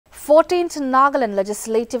14th Nagaland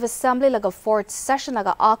Legislative Assembly laga 4th session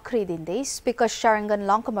laga akri din day Speaker Sharingain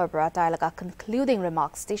Lonkumer bratai laga concluding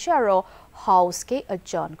remarks ti sharo house ke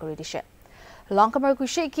adjourn kori dishe. Longkumer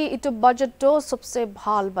kushe ki itu budget do sabse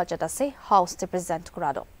bhal budget ase house te present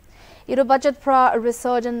kurado. Itu budget pra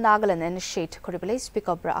resurgent Nagaland initiate koribele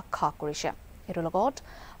Speaker bra akha korishe. Itu logot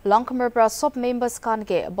Longkumer bra sub members kan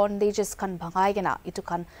ke bondages kan bhangai gena itu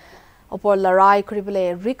kan opor larai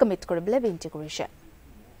koribele recommit koribele binti korishe.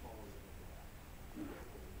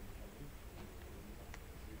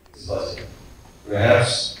 Budget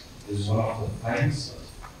perhaps is one of the finest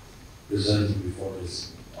presented before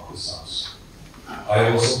this house.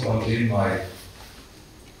 I also contain my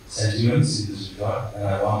sentiments in this regard, and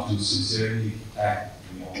I want to sincerely thank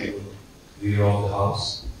the Honorable Leader of the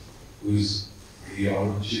House, who is the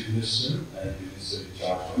Honorable Chief Minister and Minister in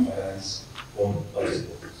charge of Finance for budget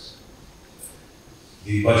purposes.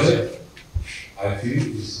 The budget, I feel,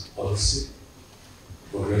 is holistic,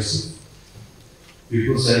 progressive,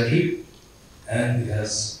 people-centric, and it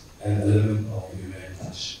has an element of human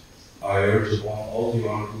touch. I urge upon all the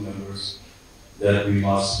honorable members that we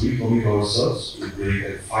must recommit ourselves to break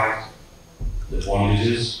and fight the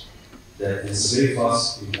bondages that enslave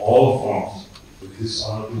us in all forms. With these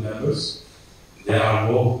honorable members, there are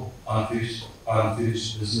no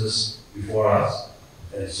unfinished business before us,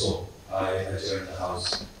 and so I adjourn the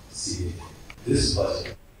House seating this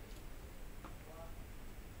budget.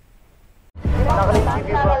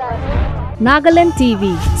 Nagaland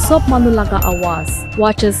TV, Sop Manulaga Awas.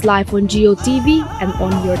 Watch us live on Geo TV and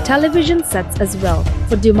on your television sets as well.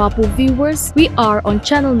 For Dimapu viewers, we are on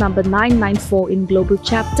channel number 994 in Global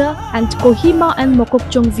Chapter, and Kohima and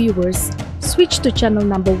Mokokchung viewers, switch to channel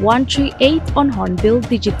number 138 on Hornbill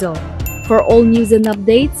Digital. For all news and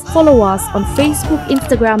updates, follow us on Facebook,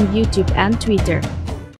 Instagram, YouTube and Twitter.